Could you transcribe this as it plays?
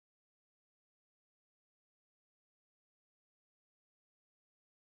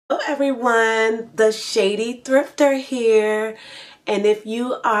Hello everyone, the Shady Thrifter here, and if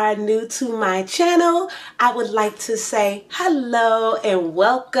you are new to my channel, I would like to say hello and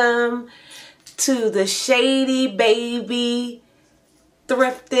welcome to the Shady Baby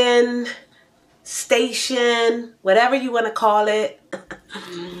Thrifting Station, whatever you want to call it.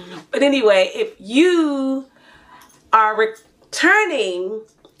 But anyway, if you are returning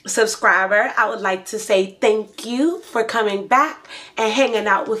subscriber, I would like to say thank you for coming back and hanging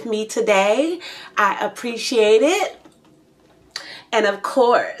out with me today. I appreciate it. And of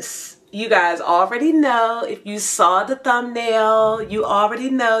course, you guys already know, if you saw the thumbnail, you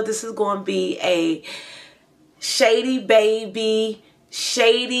already know this is going to be a Shady Baby,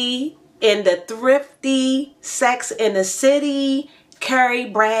 Shady in the Thrifty, Sex in the City, Carrie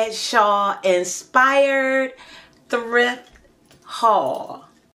Bradshaw inspired thrift haul.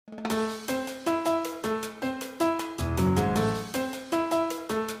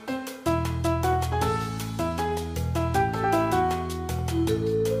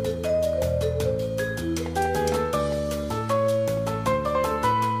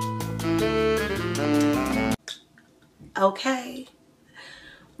 Okay,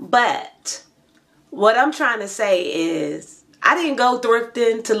 but what I'm trying to say is I didn't go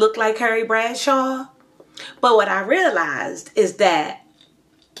thrifting to look like Carrie Bradshaw, but what I realized is that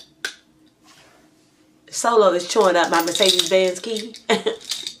Solo is chewing up my Mercedes-Benz key.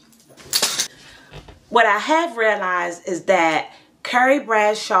 What I have realized is that Carrie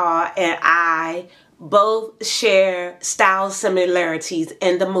Bradshaw and I both share style similarities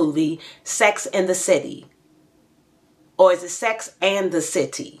in the movie Sex and the City. Or is it Sex and the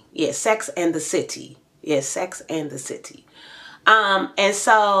City? Yeah, Sex and the City. Yeah, Sex and the City. And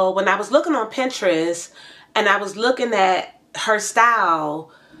so when I was looking on Pinterest and I was looking at her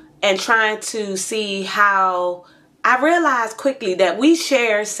style and trying to see how, I realized quickly that we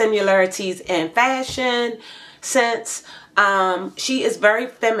share similarities in fashion sense. She is very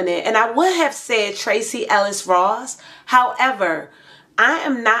feminine, and I would have said Tracee Ellis Ross. However, I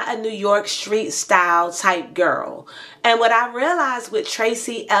am not a New York street style type girl. And what I realized with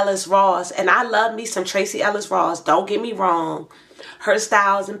Tracee Ellis Ross, and I love me some Tracee Ellis Ross, don't get me wrong, her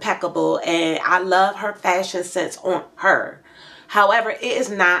style is impeccable and I love her fashion sense on her. However, it is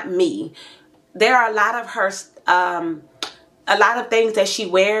not me. There are a lot of her, a lot of things that she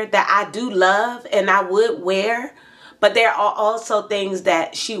wears that I do love and I would wear, but there are also things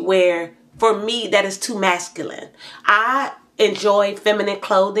that she wear for me that is too masculine. I enjoy feminine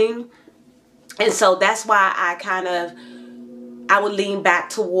clothing, and so that's why I would lean back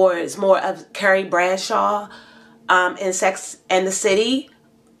towards more of Carrie Bradshaw in Sex and the City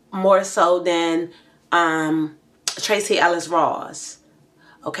more so than Tracee Ellis Ross.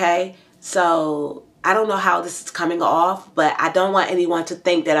 Okay, so I don't know how this is coming off, but I don't want anyone to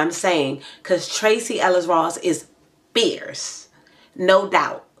think that I'm saying, because Tracee Ellis Ross is fierce, no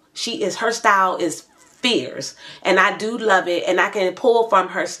doubt. Her style is fierce, and I do love it, and I can pull from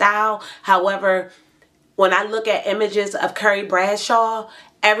her style. However, when I look at images of Carrie Bradshaw,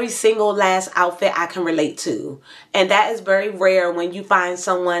 every single last outfit I can relate to, and that is very rare when you find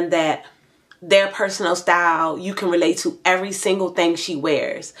someone that their personal style you can relate to every single thing she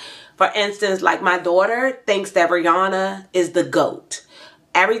wears. For instance, like my daughter thinks that Rihanna is the GOAT.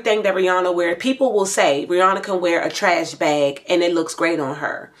 Everything that Rihanna wears, people will say Rihanna can wear a trash bag and it looks great on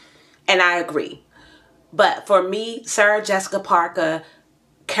her, and I agree. But for me, Sarah Jessica Parker,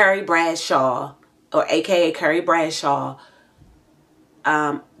 Carrie Bradshaw, or aka Carrie Bradshaw,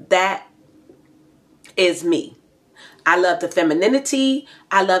 that is me. I love the femininity.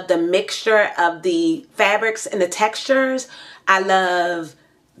 I love the mixture of the fabrics and the textures. I love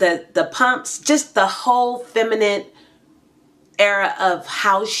the pumps, just the whole feminine era of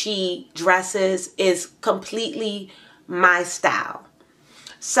how she dresses is completely my style.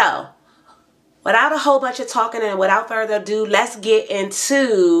 So, without a whole bunch of talking and without further ado, let's get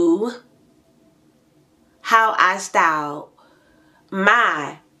into how I style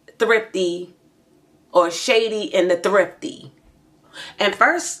my thrifty or Shady in the Thrifty. And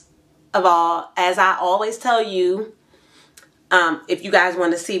first of all, as I always tell you, if you guys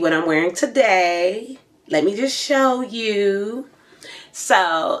want to see what I'm wearing today, let me just show you.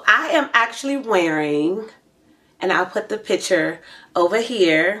 So I am actually wearing, and I'll put the picture over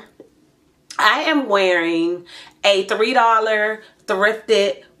here, I am wearing a $3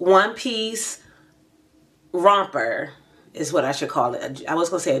 thrifted one-piece romper is what I should call it. I was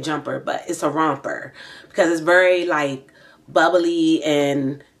going to say a jumper, but it's a romper because it's very like bubbly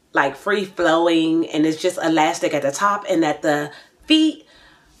and like free flowing, and it's just elastic at the top and at the feet.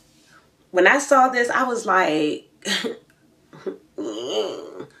 When I saw this, I was like,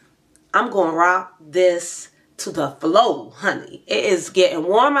 I'm going to rock this to the flow, honey. It is getting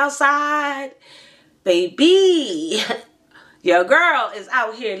warm outside. Baby, your girl is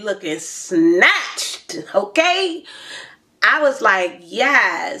out here looking snatched, okay? I was like,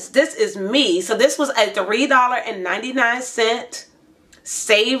 yes, this is me. So this was a $3.99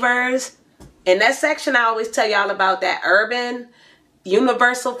 Savers. In that section, I always tell y'all about that urban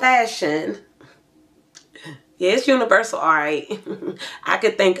universal fashion. Yeah, it's universal, all right. I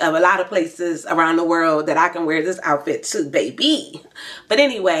could think of a lot of places around the world that I can wear this outfit to, baby. But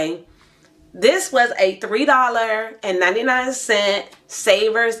anyway, this was a $3.99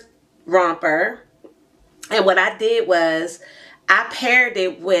 Savers romper. And what I did was I paired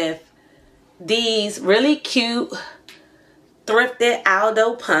it with these really cute thrifted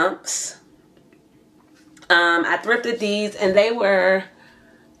Aldo pumps. I thrifted these and they were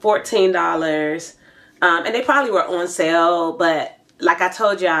 $14. And they probably were on sale, but like I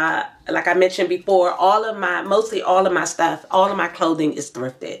told y'all, like I mentioned before, mostly all of my stuff, all of my clothing is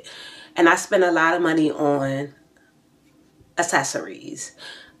thrifted. And I spend a lot of money on accessories.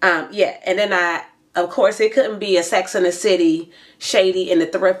 Yeah, and then of course, it couldn't be a Sex and the City, Shady and the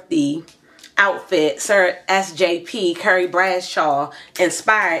Thrifty outfit, Sir SJP, Carrie Bradshaw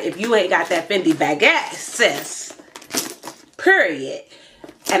inspired if you ain't got that Fendi baguette, sis. Period.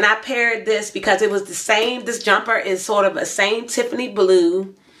 And I paired this because it was the same. This jumper is sort of a same Tiffany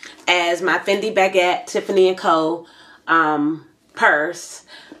blue as my Fendi baguette, Tiffany & Co. Purse.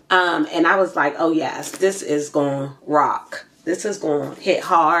 And I was like, oh yes, this is going to rock. This is going to hit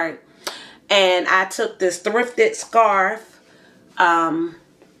hard. And I took this thrifted scarf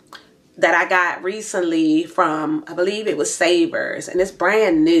that I got recently from, I believe it was Savers. And it's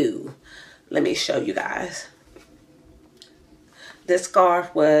brand new. Let me show you guys. This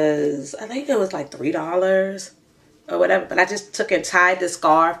scarf was, I think it was like $3 or whatever. But I just took and tied the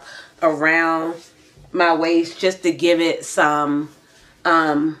scarf around my waist just to give it some,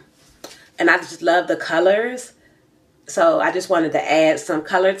 and I just love the colors. So I just wanted to add some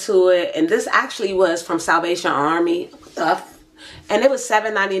color to it. And this actually was from Salvation Army stuff. And it was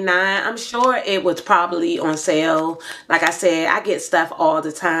 $7.99. I'm sure it was probably on sale. Like I said, I get stuff all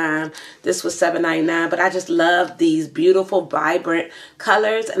the time. This was $7.99. But I just love these beautiful, vibrant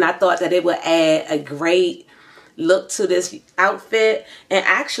colors. And I thought that it would add a great look to this outfit. And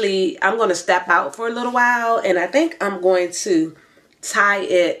actually, I'm going to step out for a little while. And I think I'm going to tie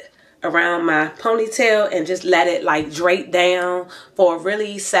it around my ponytail and just let it like drape down for a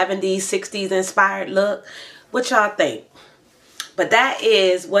really 70s, 60s inspired look. What y'all think? But that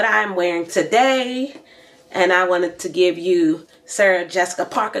is what I'm wearing today. And I wanted to give you Sarah Jessica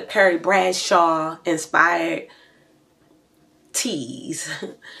Parker, Carrie Bradshaw inspired tees.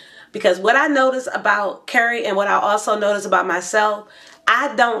 Because what I noticed about Carrie and what I also noticed about myself,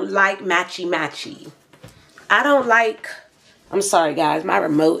 I don't like matchy-matchy. I don't like, I'm sorry guys, my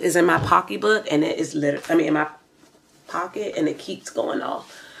remote is in my pocketbook and it is literally, in my pocket and it keeps going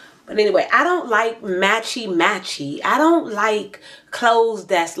off. But anyway, I don't like matchy-matchy. I don't like clothes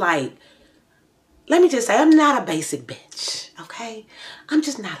that's like, let me just say, I'm not a basic bitch, okay? I'm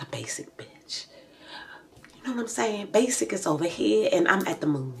just not a basic bitch. You know what I'm saying? Basic is over here and I'm at the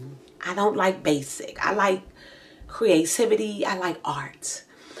moon. I don't like basic. I like creativity. I like art.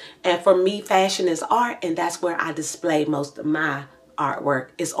 And for me, fashion is art, and that's where I display most of my artwork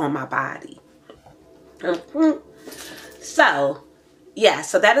is on my body. So, yeah,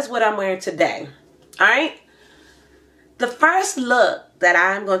 so that is what I'm wearing today. All right. The first look that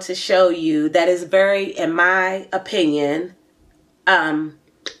I'm going to show you that is very, in my opinion,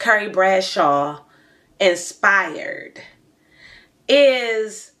 Carrie Bradshaw inspired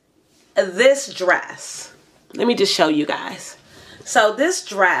is this dress. Let me just show you guys. So this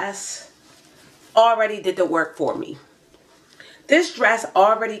dress already did the work for me. This dress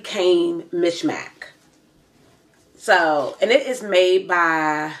already came mishmash. So, and it is made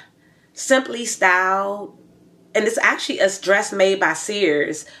by Simply Styled. And it's actually a dress made by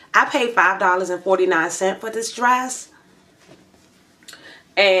Sears. I paid $5.49 for this dress.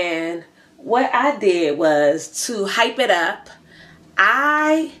 And what I did was to hype it up.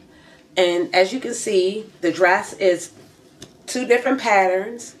 And as you can see, the dress is 2 different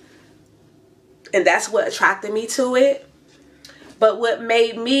patterns. And that's what attracted me to it. But what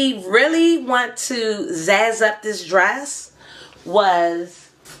made me really want to zazz up this dress were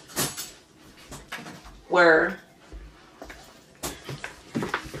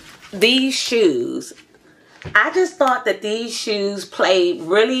these shoes. I just thought that these shoes played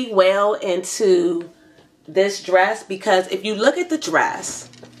really well into this dress because if you look at the dress,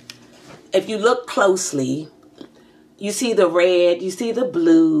 if you look closely, you see the red, you see the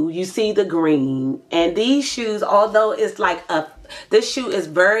blue, you see the green. And these shoes, although it's like this shoe is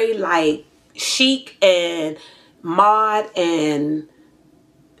very like chic and mod and,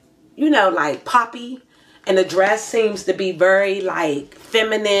 you know, like poppy. And the dress seems to be very like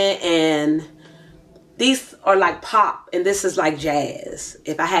feminine, and these are like pop and this is like jazz,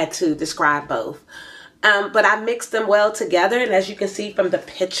 if I had to describe both. But I mixed them well together, and as you can see from the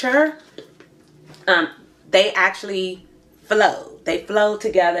picture, they actually flow. They flow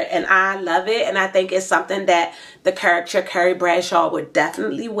together, and I love it. And I think it's something that the character Carrie Bradshaw would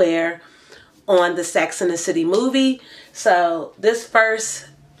definitely wear on the Sex and the City movie. So this first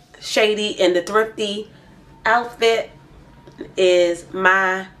Shady in the Thrifty outfit is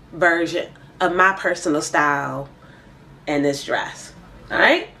my version of my personal style in this dress. All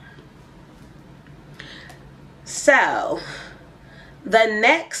right. So the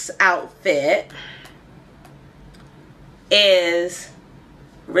next outfit is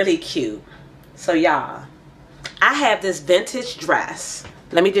really cute. So y'all, I have this vintage dress.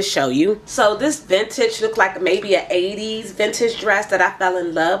 Let me just show you. So this vintage looked like maybe an 80s vintage dress that I fell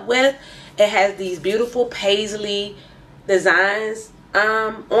in love with. It has these beautiful paisley designs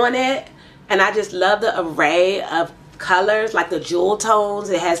on it, and I just love the array of colors, like the jewel tones.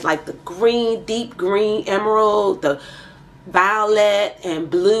 It has like the green, deep green, emerald, the violet and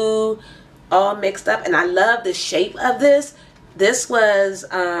blue all mixed up, and I love the shape of this. This was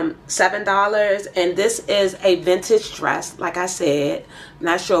 $7, and this is a vintage dress. Like I said, I'm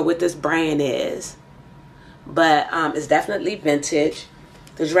not sure what this brand is, but it's definitely vintage.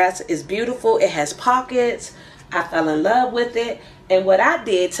 The dress is beautiful. It has pockets. I fell in love with it, and what I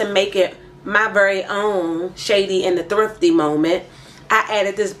did to make it my very own Shady in the Thrifty moment, I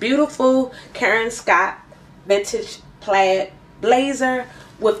added this beautiful Karen Scott vintage plaid blazer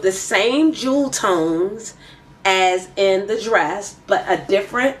with the same jewel tones as in the dress, but a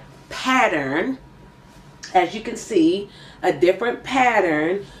different pattern. As you can see, a different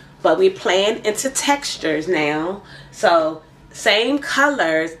pattern, but we're playing into textures now. So same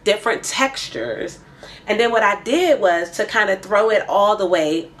colors, different textures. And then what I did was to kind of throw it all the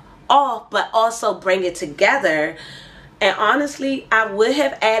way off, but also bring it together. And honestly, I would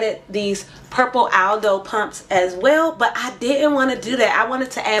have added these purple Aldo pumps as well, but I didn't want to do that. I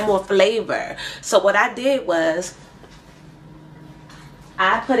wanted to add more flavor. So what I did was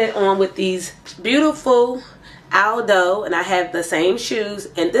I put it on with these beautiful Aldo, and I have the same shoes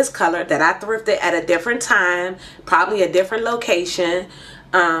in this color that I thrifted at a different time, probably a different location.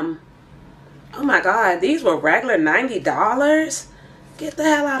 Oh my God, these were regular $90. Get the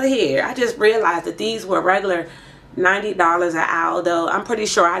hell out of here. I just realized that these were regular $90 at Aldo. I'm pretty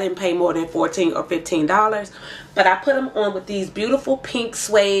sure I didn't pay more than $14 or $15, but I put them on with these beautiful pink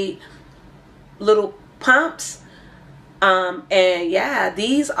suede little pumps. And yeah,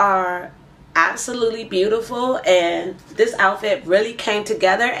 these are absolutely beautiful, and this outfit really came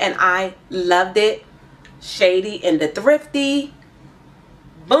together and I loved it. Shady in the Thrifty.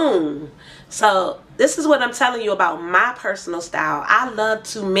 Boom. So this is what I'm telling you about my personal style. I love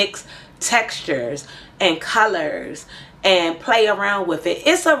to mix textures and colors and play around with it.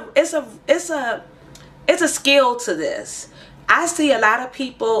 It's a skill to this. I see a lot of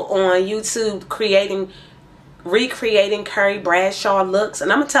people on YouTube recreating Carrie Bradshaw looks,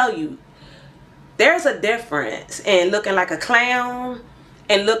 and I'm gonna tell you, there's a difference in looking like a clown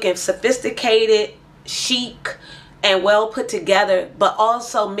and looking sophisticated, chic, and well put together, but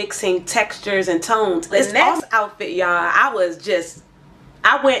also mixing textures and tones. This next outfit, y'all,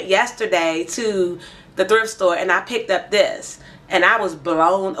 I went yesterday to the thrift store and I picked up this, and I was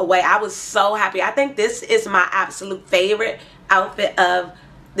blown away. I was so happy. I think this is my absolute favorite outfit of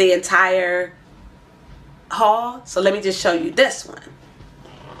the entire haul. So let me just show you this one.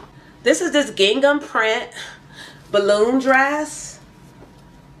 This is this gingham print balloon dress,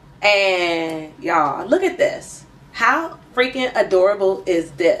 and y'all, look at this. How freaking adorable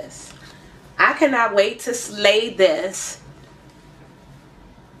is this? I cannot wait to slay this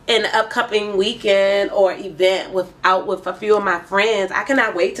in the upcoming weekend or event with a few of my friends. I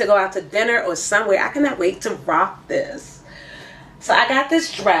cannot wait to go out to dinner or somewhere. I cannot wait to rock this. So I got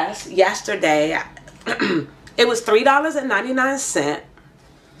this dress yesterday. It was $3.99,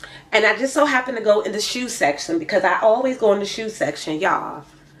 and I just so happened to go in the shoe section because I always go in the shoe section, y'all.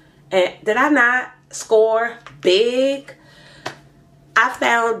 And did I not score big? I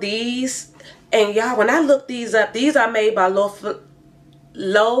found these, and y'all, when I looked these up, these are made by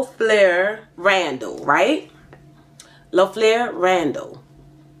Low Flare Randall, right? Low Flare Randall,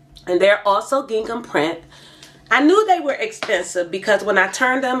 and they're also gingham print, I knew they were expensive because when I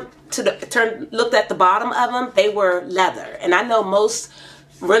turned them to looked at the bottom of them, they were leather. And I know most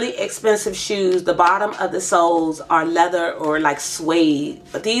really expensive shoes, the bottom of the soles are leather or like suede,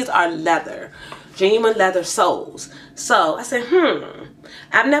 but these are leather, genuine leather soles. So I said,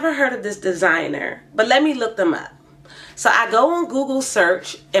 I've never heard of this designer, but let me look them up. So I go on Google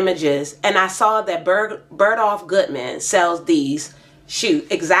search images and I saw that Bergdorf Goodman sells these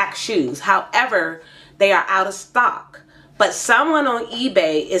exact shoes. However, they are out of stock. But someone on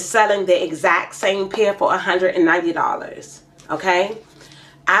eBay is selling the exact same pair for $190. Okay?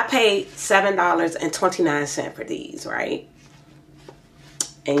 I paid $7.29 for these, right?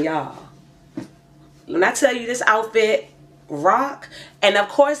 And y'all, when I tell you this outfit rock, and of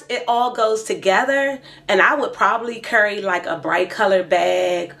course it all goes together, and I would probably carry like a bright colored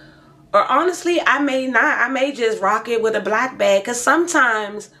bag, or honestly I may not. I may just rock it with a black bag, because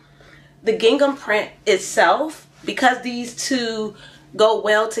sometimes the gingham print itself, because these two go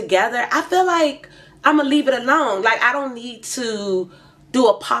well together, I feel like I'm gonna leave it alone. Like I don't need to do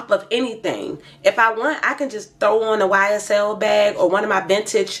a pop of anything. If I want, I can just throw on a YSL bag or one of my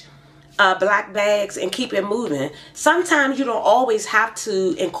vintage black bags and keep it moving. Sometimes you don't always have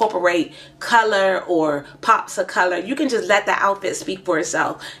to incorporate color or pops of color. You can just let the outfit speak for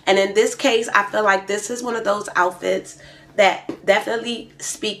itself. And in this case, I feel like this is one of those outfits that definitely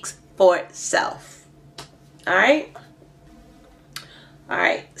speaks for itself. Alright?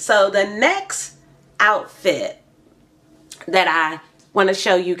 Alright, so the next outfit that I want to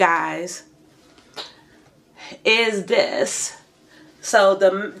show you guys is this. So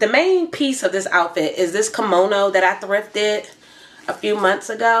the main piece of this outfit is this kimono that I thrifted a few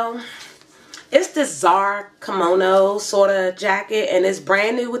months ago. It's this Zara kimono sort of jacket, and it's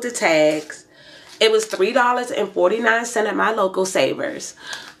brand new with the tags. It was $3.49 at my local Savers.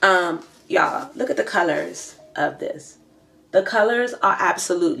 Y'all, look at the colors of this. The colors are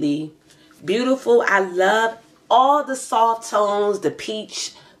absolutely beautiful. I love all the soft tones, the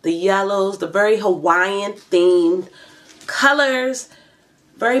peach, the yellows, the very Hawaiian themed colors,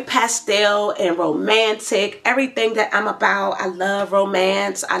 very pastel and romantic. Everything that I'm about. I love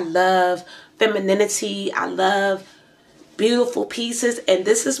romance. I love femininity. I love beautiful pieces. And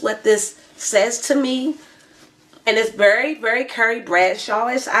this is what this says to me. And it's very, very Carrie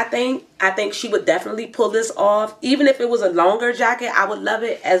Bradshaw-ish, I think. I think she would definitely pull this off. Even if it was a longer jacket, I would love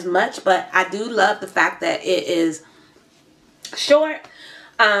it as much. But I do love the fact that it is short.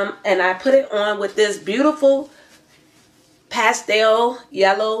 And I put it on with this beautiful pastel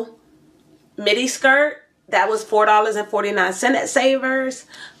yellow midi skirt. That was $4.49 at Savers.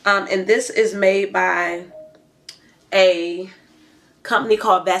 And this is made by a company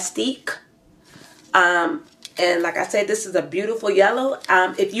called Vestique. And like I said, this is a beautiful yellow.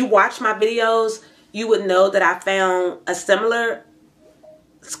 If you watch my videos, you would know that I found a similar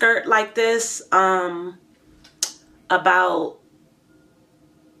skirt like this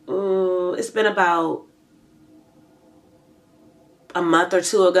it's been about a month or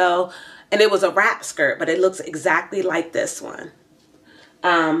two ago. And it was a wrap skirt, but it looks exactly like this one.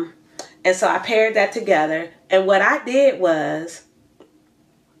 And so I paired that together. And what I did was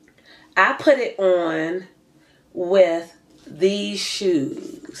I put it on with these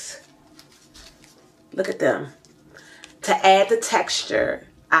shoes. Look at them. To add the texture,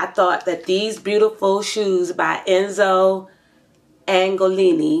 I thought that these beautiful shoes by Enzo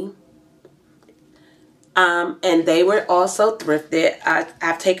Angolini, and they were also thrifted.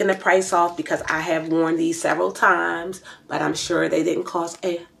 I've taken the price off because I have worn these several times, but I'm sure they didn't cost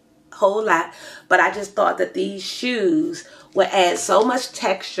a whole lot. But I just thought that these shoes would add so much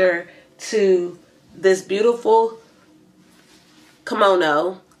texture to this beautiful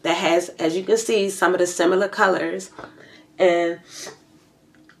kimono that has, as you can see, some of the similar colors. And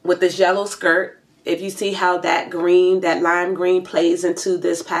with this yellow skirt, if you see how that green, that lime green plays into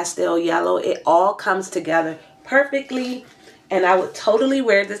this pastel yellow, it all comes together perfectly. And I would totally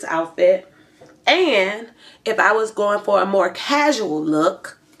wear this outfit. And if I was going for a more casual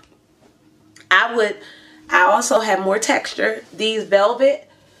look, I also have more texture. These velvet,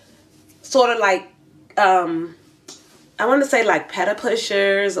 sort of like, I want to say like petta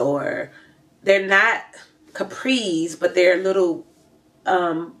pushers, or they're not capris, but they're a little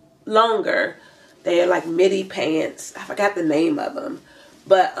longer. They're like midi pants. I forgot the name of them.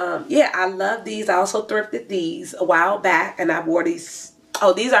 But yeah, I love these. I also thrifted these a while back, and I wore these.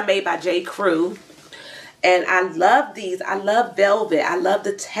 Oh, these are made by J. Crew. And I love these. I love velvet. I love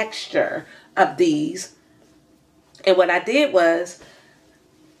the texture of these. And what I did was,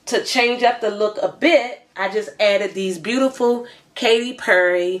 to change up the look a bit, I just added these beautiful Katy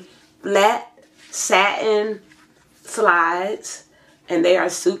Perry flat satin slides, and they are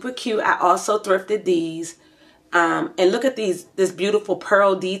super cute. I also thrifted these. And look at this beautiful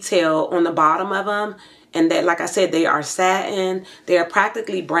pearl detail on the bottom of them. And that, like I said, they are satin. They are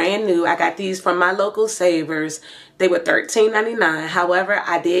practically brand new. I got these from my local Savers. They were $13.99. However,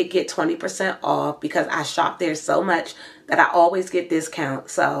 I did get 20% off because I shop there so much that I always get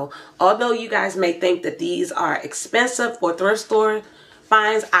discounts. So although you guys may think that these are expensive for thrift store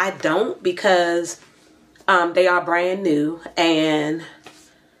finds, I don't, because they are brand new. And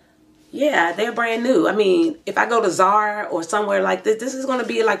yeah, they're brand new. I mean, if I go to Zara or somewhere like this is going to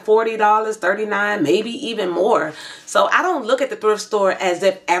be like $40, $39, maybe even more. So I don't look at the thrift store as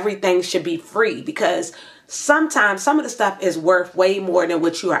if everything should be free, because sometimes some of the stuff is worth way more than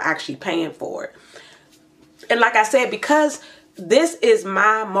what you are actually paying for it. And like I said, because this is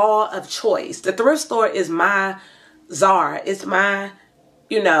my mall of choice, the thrift store is my Zara, it's my,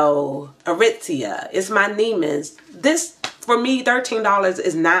 you know, Aritzia, it's my Neiman's. This, for me, $13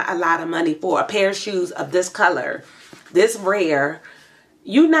 is not a lot of money for a pair of shoes of this color, this rare.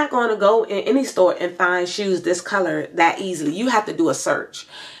 You're not going to go in any store and find shoes this color that easily. You have to do a search.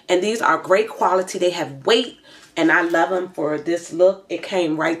 And these are great quality. They have weight, and I love them for this look. It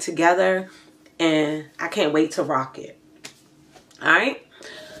came right together, and I can't wait to rock it. All right.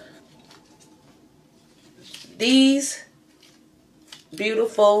 These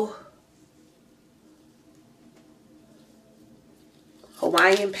beautiful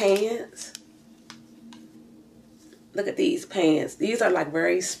Hawaiian pants. Look at these pants. These are like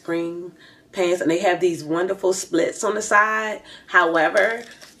very spring pants, and they have these wonderful splits on the side. However,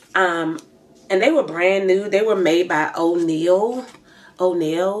 and they were brand new. They were made by O'Neill.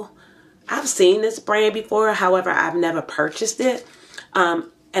 I've seen this brand before. However, I've never purchased it.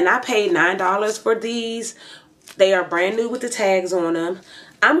 And I paid $9 for these. They are brand new with the tags on them.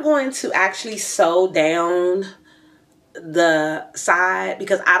 I'm going to actually sew down the side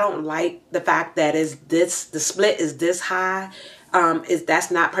because I don't like the fact that the split is this high.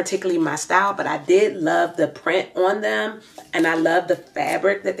 That's not particularly my style, but I did love the print on them, and I love the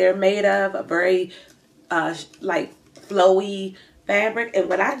fabric that they're made of, a very like flowy fabric. And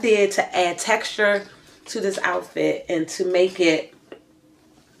what I did to add texture to this outfit and to make it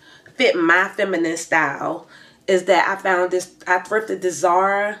fit my feminine style is that I found this, I thrifted the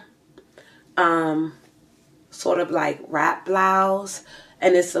Zara sort of like wrap blouse,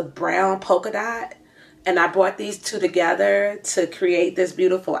 and it's a brown polka dot, and I brought these two together to create this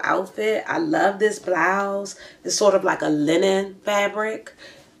beautiful outfit. I love this blouse. It's sort of like a linen fabric,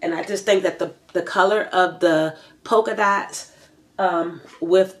 and I just think that the color of the polka dots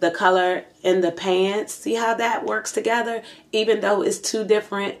with the color in the pants, see how that works together, even though it's two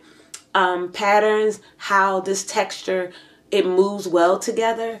different patterns, how this texture, it moves well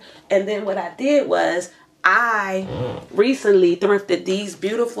together. And then what I did was I recently thrifted these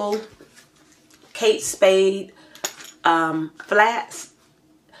beautiful Kate Spade flats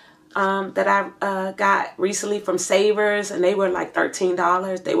that I got recently from Savers, and they were like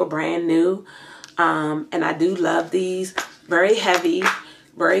 $13. They were brand new, and I do love these. Very heavy,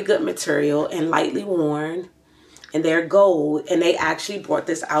 very good material, and lightly worn. And they're gold, and they actually brought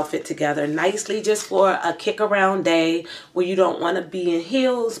this outfit together nicely just for a kick around day where you don't want to be in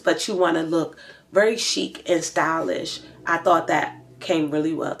heels, but you want to look very chic and stylish. I thought that came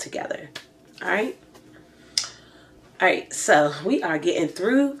really well together. All right. All right, so we are getting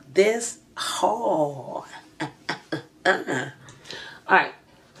through this haul. All right,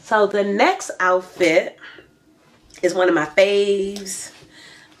 so the next outfit is one of my faves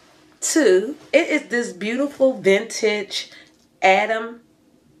too. It is this beautiful vintage Adams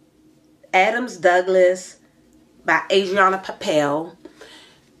Douglas by Adriana Papel.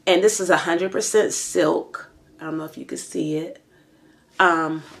 And this is 100% silk. I don't know if you can see it.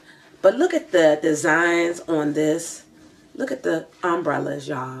 But look at the designs on this. Look at the umbrellas,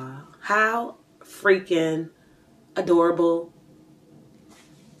 y'all. How freaking adorable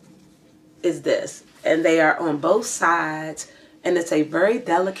is this? And they are on both sides. And it's a very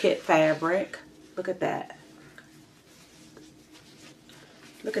delicate fabric. Look at that.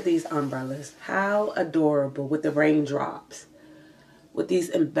 Look at these umbrellas. How adorable with the raindrops. With these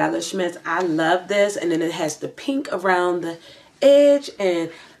embellishments. I love this. And then it has the pink around the edge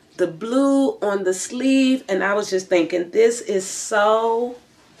and the blue on the sleeve. And I was just thinking, this is so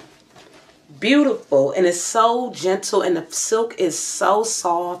beautiful. And it's so gentle. And the silk is so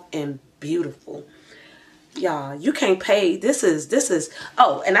soft and beautiful. Y'all, you can't pay. This is,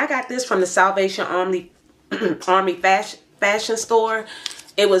 oh, and I got this from the Salvation Army fashion store.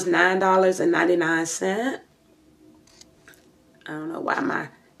 It was $9.99. I don't know why my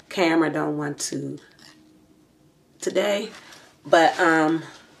camera don't want to today. But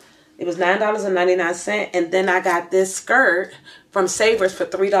it was $9.99. And then I got this skirt from Savers for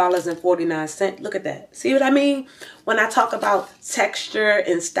 $3.49. Look at that. See what I mean? When I talk about texture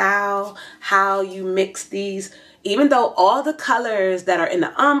and style, how you mix these, even though all the colors that are in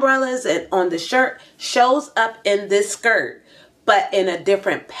the umbrellas and on the shirt shows up in this skirt, but in a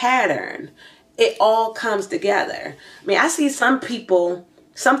different pattern, it all comes together. I mean, I see some people,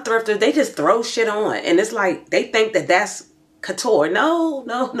 some thrifters, they just throw shit on, and it's like they think that that's couture. No.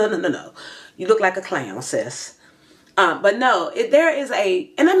 You look like a clown, sis. But no, there is and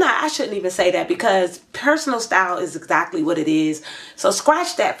I shouldn't even say that, because personal style is exactly what it is. So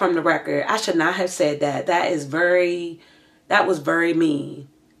scratch that from the record. I should not have said that. That was very mean.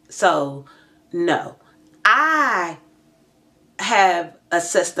 So no, I have a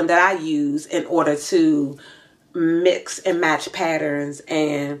system that I use in order to mix and match patterns,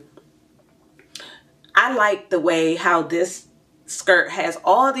 and I like the way how this skirt has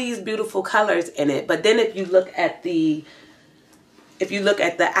all these beautiful colors in it. But then if you look at the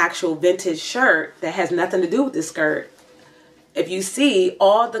actual vintage shirt that has nothing to do with the skirt, if you see,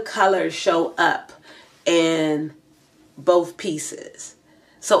 all the colors show up in both pieces.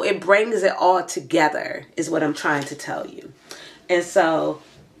 So it brings it all together is what I'm trying to tell you. And so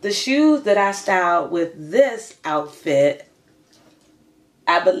the shoes that I styled with this outfit,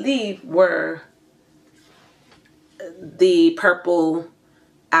 I believe, were the purple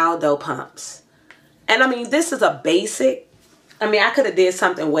Aldo pumps. And I mean, this is a basic. I mean, I could have did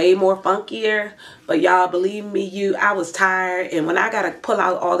something way more funkier, but y'all, believe me, I was tired, and when I gotta pull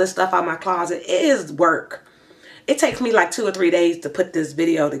out all this stuff out of my closet, it is work. It takes me like 2 or 3 days to put this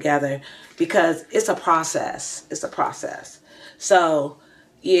video together, because it's a process. It's a process. So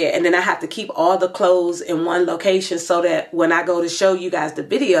yeah, and then I have to keep all the clothes in one location so that when I go to show you guys the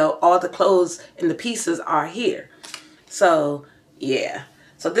video, all the clothes and the pieces are here. So yeah,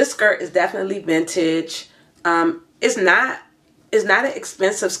 so this skirt is definitely vintage. It's not an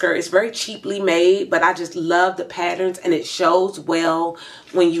expensive skirt. It's very cheaply made, but I just love the patterns, and it shows well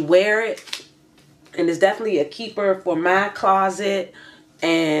when you wear it. And it's definitely a keeper for my closet.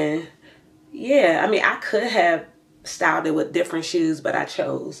 And yeah, I mean, I could have styled it with different shoes, but I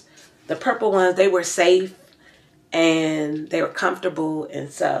chose the purple ones. They were safe and they were comfortable,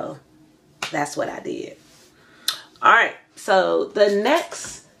 and so that's what I did. All right, so the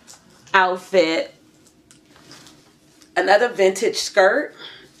next outfit, another vintage skirt,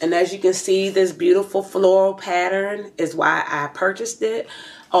 and as you can see, this beautiful floral pattern is why I purchased it.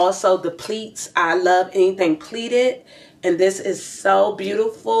 Also the pleats, I love anything pleated, and this is so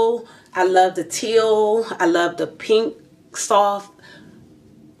beautiful. I love the teal, I love the pink soft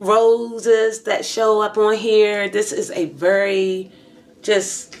roses that show up on here. This is a very,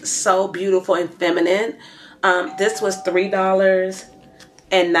 just so beautiful and feminine. This was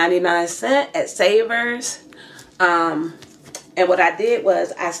 $3.99 at Savers. And what I did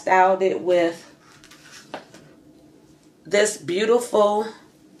was I styled it with this beautiful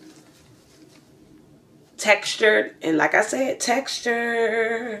textured, and like I said,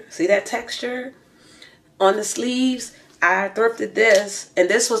 texture. See that texture on the sleeves? I thrifted this, and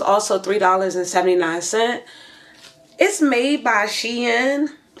this was also $3.79. It's made by Shein.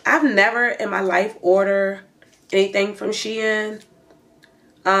 I've never in my life ordered anything from Shein.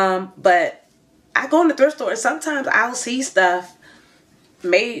 But I go in the thrift store, and sometimes I'll see stuff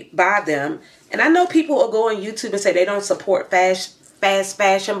made by them. And I know people will go on YouTube and say they don't support fast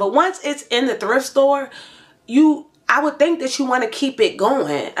fashion, but once it's in the thrift store, I would think that you want to keep it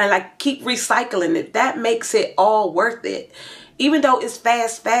going and like keep recycling it. That makes it all worth it. Even though it's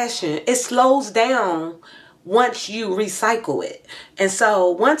fast fashion, it slows down once you recycle it. And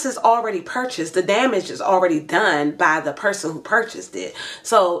so once it's already purchased, the damage is already done by the person who purchased it.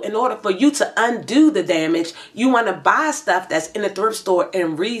 So in order for you to undo the damage, you want to buy stuff that's in the thrift store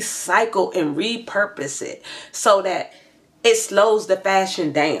and recycle and repurpose it so that it slows the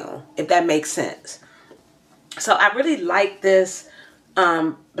fashion down, if that makes sense. So I really like this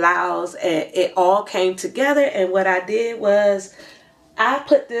blouse, and it all came together. And what I did was I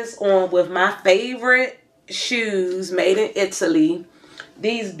put this on with my favorite shoes made in Italy.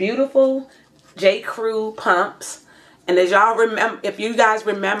 These beautiful J. Crew pumps. And as y'all remember, if you guys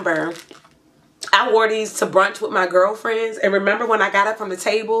remember, I wore these to brunch with my girlfriends. And remember when I got up from the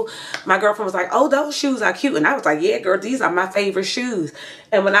table, my girlfriend was like, oh, those shoes are cute. And I was like, yeah, girl, these are my favorite shoes.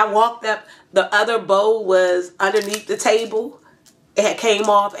 And when I walked up, the other bow was underneath the table. It had came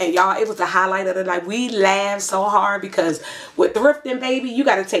off, and y'all, it was the highlight of the night. We laughed so hard because with thrifting, baby, you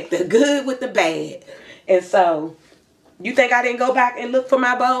got to take the good with the bad. And so, you think I didn't go back and look for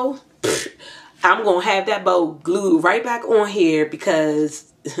my bow? I'm going to have that bow glued right back on here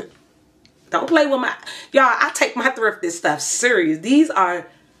because don't play with my... Y'all, I take my thrifted stuff serious. These are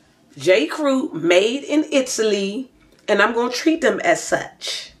J. Crew, made in Italy, and I'm going to treat them as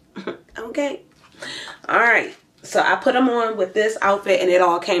such. Okay? Alright. So I put them on with this outfit and it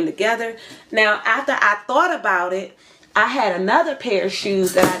all came together. Now, after I thought about it, I had another pair of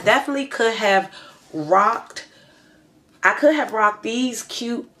shoes that I definitely could have rocked. I could have rocked these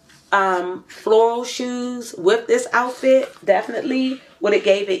cute floral shoes with this outfit. Definitely would have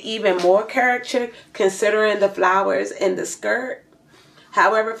gave it even more character considering the flowers in the skirt.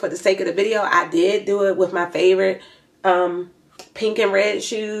 However, for the sake of the video, I did do it with my favorite pink and red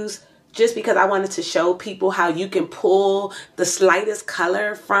shoes. Just because I wanted to show people how you can pull the slightest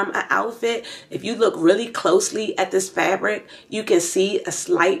color from an outfit. If you look really closely at this fabric, you can see a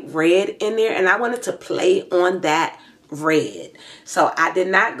slight red in there. And I wanted to play on that red. So I did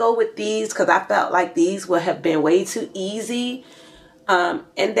not go with these because I felt like these would have been way too easy. And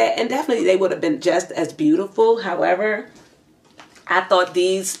definitely they would have been just as beautiful. However, I thought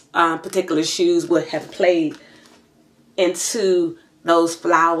these particular shoes would have played into those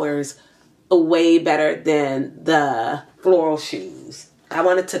flowers way better than the floral shoes. I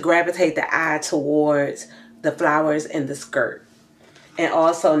wanted to gravitate the eye towards the flowers in the skirt and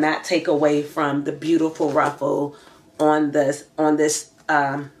also not take away from the beautiful ruffle on this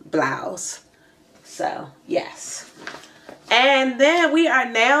blouse. So yes, and then we are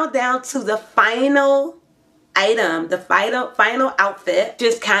now down to the final item, the final outfit.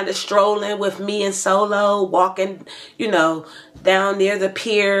 Just kind of strolling with me and Solo, walking, you know, down near the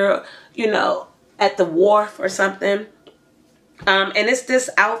pier, you know, at the wharf or something. And it's this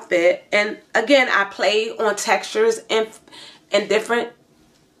outfit, and again, I play on textures and different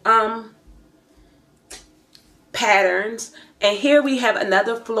patterns. And here we have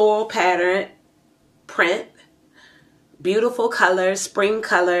another floral pattern print, beautiful colors, spring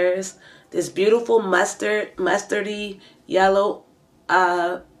colors. This beautiful mustardy yellow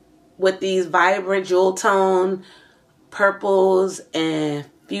with these vibrant jewel tone purples and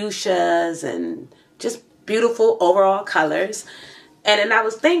fuchsias and just beautiful overall colors. And then I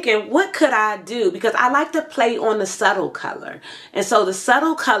was thinking, what could I do? Because I like to play on the subtle color. And so the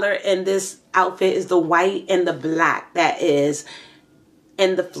subtle color in this outfit is the white and the black that is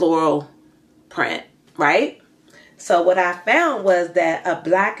in the floral print, right? So what I found was that a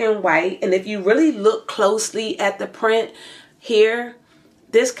black and white, and if you really look closely at the print here,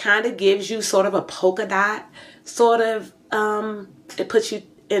 this kind of gives you sort of a polka dot, sort of, it puts you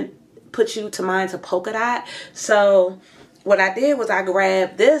to mind to polka dot. So what I did was I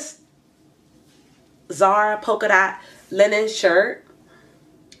grabbed this Zara polka dot linen shirt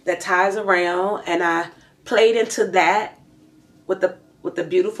that ties around, and I played into that with the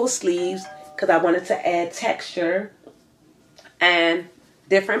beautiful sleeves, because I wanted to add texture and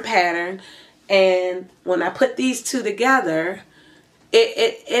different pattern. And when I put these two together,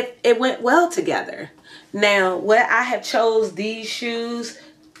 it went well together. Now, what I have chose these shoes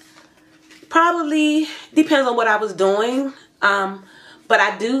probably depends on what I was doing. But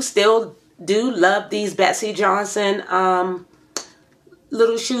I still do love these Betsy Johnson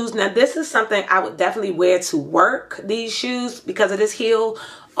little shoes. Now, this is something I would definitely wear to work, these shoes, because of this heel.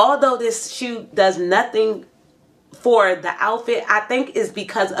 Although this shoe does nothing for the outfit, I think is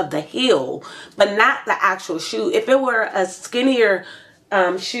because of the heel, but not the actual shoe. If it were a skinnier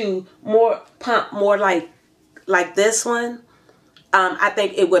shoe, more pump, more like this one, I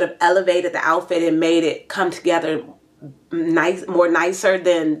think it would have elevated the outfit and made it come together nicer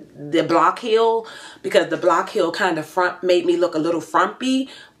than the block heel, because the block heel kind of made me look a little frumpy,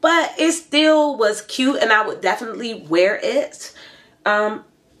 but it still was cute and I would definitely wear it.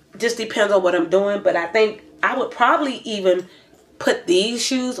 Just depends on what I'm doing, but I think I would probably even put these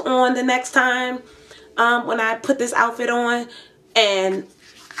shoes on the next time when I put this outfit on and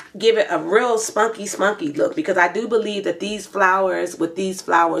give it a real spunky look, because I do believe that these flowers with these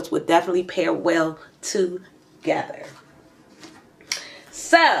flowers would definitely pair well together.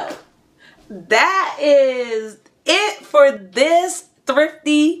 So that is it for this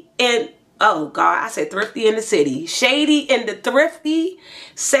Thrifty and oh God, I said Thrifty in the City, Shady in the Thrifty,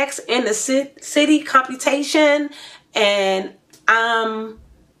 Sex in the City computation, and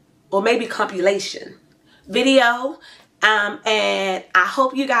or maybe compilation video. And I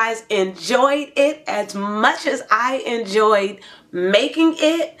hope you guys enjoyed it as much as I enjoyed making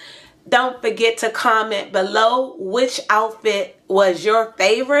it. Don't forget to comment below which outfit was your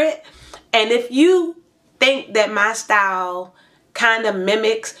favorite. And if you think that my style kind of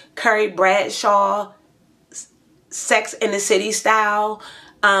mimics Carrie Bradshaw Sex in the City style,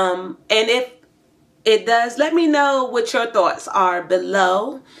 and if it does. Let me know what your thoughts are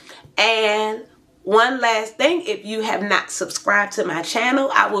below. And one last thing, if you have not subscribed to my channel,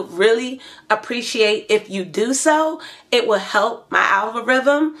 I would really appreciate if you do so. It will help my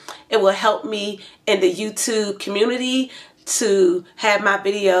algorithm. It will help me in the YouTube community to have my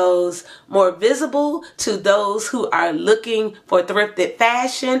videos more visible to those who are looking for thrifted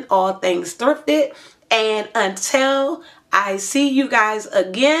fashion, all things thrifted. And until I see you guys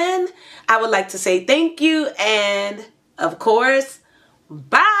again, I would like to say thank you and, of course,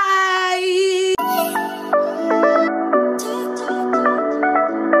 bye!